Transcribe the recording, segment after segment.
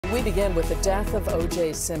We begin with the death of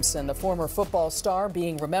OJ Simpson, the former football star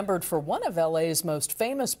being remembered for one of LA's most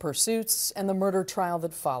famous pursuits and the murder trial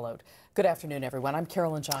that followed. Good afternoon, everyone. I'm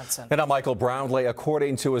Carolyn Johnson. And I'm Michael Brownlee.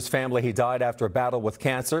 According to his family, he died after a battle with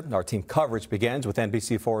cancer. Our team coverage begins with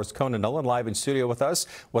NBC4's Conan Nolan live in studio with us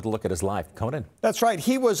with a look at his life. Conan. That's right.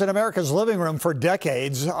 He was in America's living room for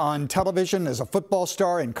decades, on television as a football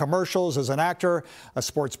star, in commercials, as an actor, a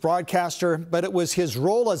sports broadcaster. But it was his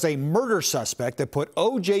role as a murder suspect that put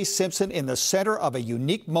OJ Simpson in the center of a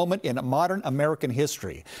unique moment in modern American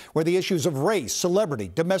history, where the issues of race,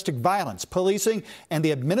 celebrity, domestic violence, policing, and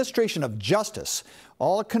the administration of justice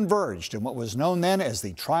all converged in what was known then as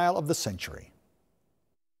the trial of the century.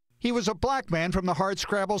 He was a black man from the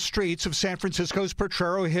hardscrabble streets of San Francisco's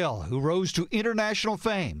Potrero Hill who rose to international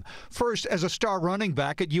fame, first as a star running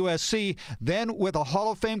back at USC, then with a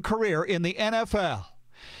Hall of Fame career in the NFL.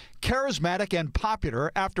 Charismatic and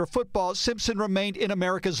popular, after football, Simpson remained in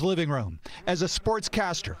America's living room as a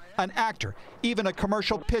sportscaster, an actor, even a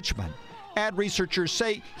commercial pitchman. Ad researchers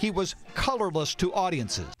say he was colorless to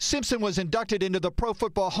audiences. Simpson was inducted into the Pro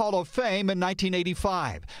Football Hall of Fame in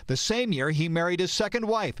 1985, the same year he married his second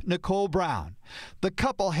wife, Nicole Brown. The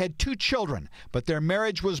couple had 2 children, but their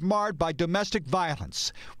marriage was marred by domestic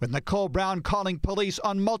violence, with Nicole Brown calling police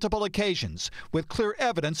on multiple occasions, with clear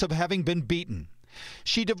evidence of having been beaten.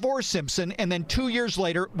 She divorced Simpson and then 2 years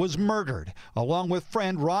later was murdered, along with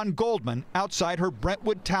friend Ron Goldman, outside her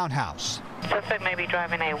Brentwood townhouse. Suspect may be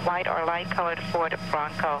driving a white or light-colored Ford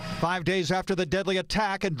Bronco. 5 days after the deadly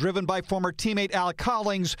attack and driven by former teammate Al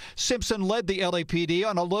Collins, Simpson led the LAPD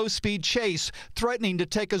on a low-speed chase, threatening to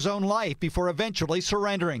take his own life before eventually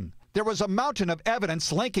surrendering. There was a mountain of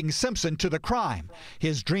evidence linking Simpson to the crime.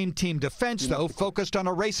 His dream team defense, though, focused on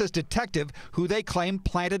a racist detective who they claim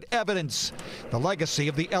planted evidence. The legacy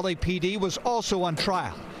of the LAPD was also on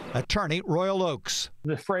trial. Attorney Royal Oakes.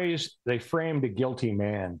 The phrase, "they framed a guilty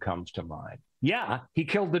man," comes to mind. Yeah, he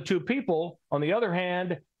killed the 2 people. On the other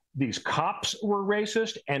hand, these cops were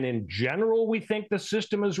racist, and in general, we think the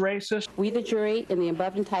system is racist. We, the jury, in the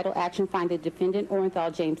above entitled action, find the defendant,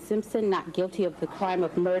 Orenthal James Simpson, not guilty of the crime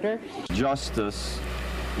of murder. Justice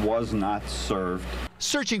was not served.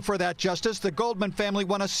 Searching for that justice, the Goldman family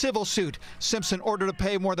won a civil suit. Simpson ordered to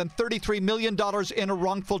pay more than $33 million in a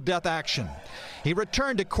wrongful death action. He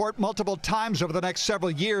returned to court multiple times over the next several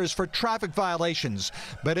years for traffic violations,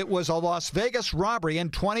 but it was a Las Vegas robbery in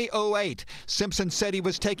 2008. Simpson said he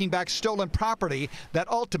was taking back stolen property that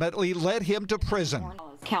ultimately led him to prison.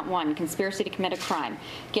 Count 1, conspiracy to commit a crime.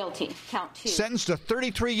 Guilty. Count 2. Sentenced to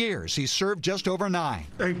 33 years. He served just over 9.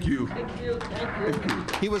 Thank you. Thank you.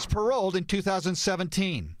 Thank you. He was paroled in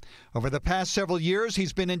 2017. Over the past several years,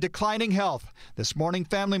 he's been in declining health. This morning,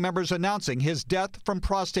 family members announcing his death from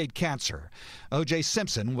prostate cancer. OJ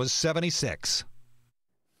Simpson was 76.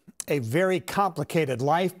 A very complicated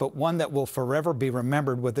life, but one that will forever be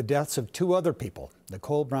remembered with the deaths of 2 other people,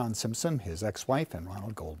 Nicole Brown Simpson, his ex-wife, and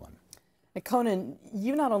Ronald Goldman. Conan,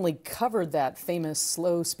 you not only covered that famous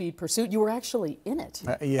slow-speed pursuit, you were actually in it.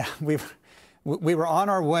 Yeah, we were on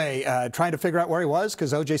our way trying to figure out where he was,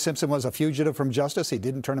 because O.J. Simpson was a fugitive from justice. He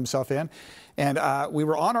didn't turn himself in. And we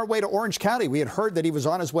were on our way to Orange County. We had heard that he was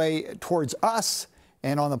on his way towards us.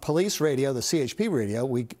 And on the police radio, the CHP radio,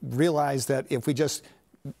 we realized that if we just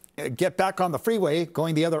get back on the freeway,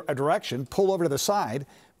 going the other direction, pull over to the side,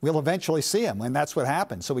 we'll eventually see him, and that's what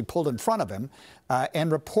happened. So we pulled in front of him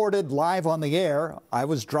and reported live on the air. I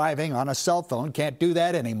was driving on a cell phone. Can't do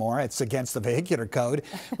that anymore. It's against the vehicular code.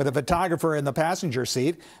 With a photographer in the passenger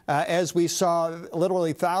seat, as we saw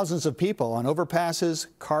literally thousands of people on overpasses,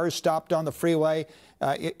 cars stopped on the freeway.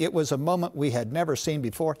 It was a moment we had never seen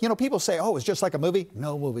before. You know, people say, oh, it's just like a movie.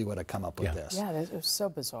 No movie would have come up with this. Yeah, it was so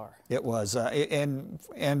bizarre. It was.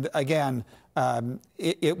 And again,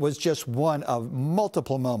 it was just one of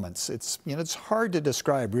multiple moments. It's, you know, it's hard to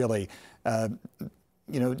describe really,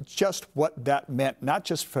 you know, just what that meant, not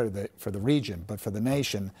just for the region, but for the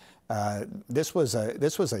nation. This was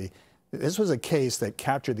a case that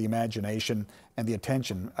captured the imagination and the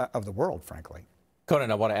attention of the world, frankly. Conan,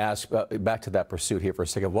 I want to ask, back to that pursuit here for a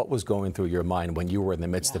second. What was going through your mind when you were in the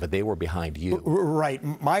midst of it? They were behind you. Right.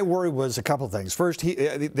 My worry was a couple of things. First,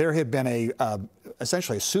 there had been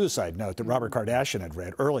essentially a suicide note that Robert Kardashian had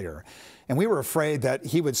read earlier. And we were afraid that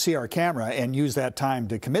he would see our camera and use that time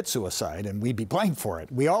to commit suicide, and we'd be blamed for it.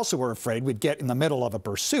 We also were afraid we'd get in the middle of a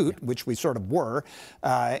pursuit, which we sort of were.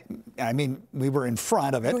 I mean, we were in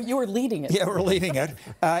front of it. You were leading it. Yeah, we were leading it.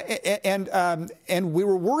 And we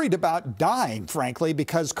were worried about dying, frankly,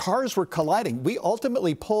 because cars were colliding. We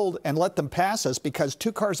ultimately pulled and let them pass us because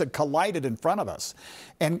 2 cars had collided in front of us.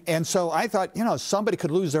 And so I thought, you know, somebody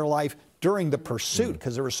could lose their life during the pursuit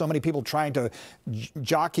because there were so many people trying to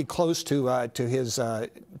jockey close to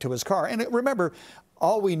his car. And remember,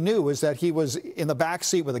 all we knew was that he was in the back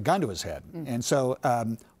seat with a gun to his head, and so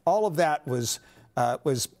all of that was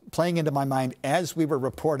playing into my mind as we were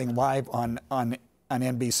reporting live on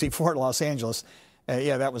NBC4 Los Angeles.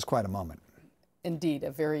 Yeah, that was quite a moment. Indeed, a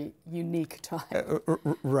very unique time.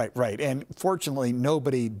 Right. And fortunately,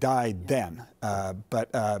 nobody died then, but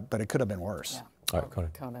it could have been worse. Yeah. All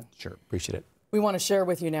right, Conan. Sure, appreciate it. We want to share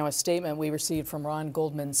with you now a statement we received from Ron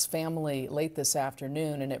Goldman's family late this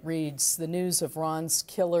afternoon, and it reads, "The news of Ron's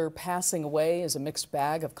killer passing away is a mixed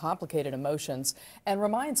bag of complicated emotions and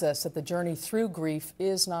reminds us that the journey through grief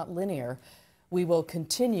is not linear. We will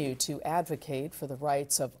continue to advocate for the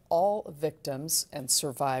rights of all victims and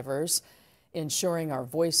survivors, ensuring our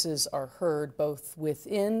voices are heard both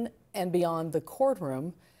within and beyond the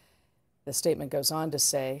courtroom." The statement goes on to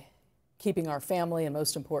say, "Keeping our family and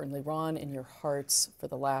most importantly Ron in your hearts for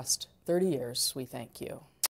the last 30 years, we thank you."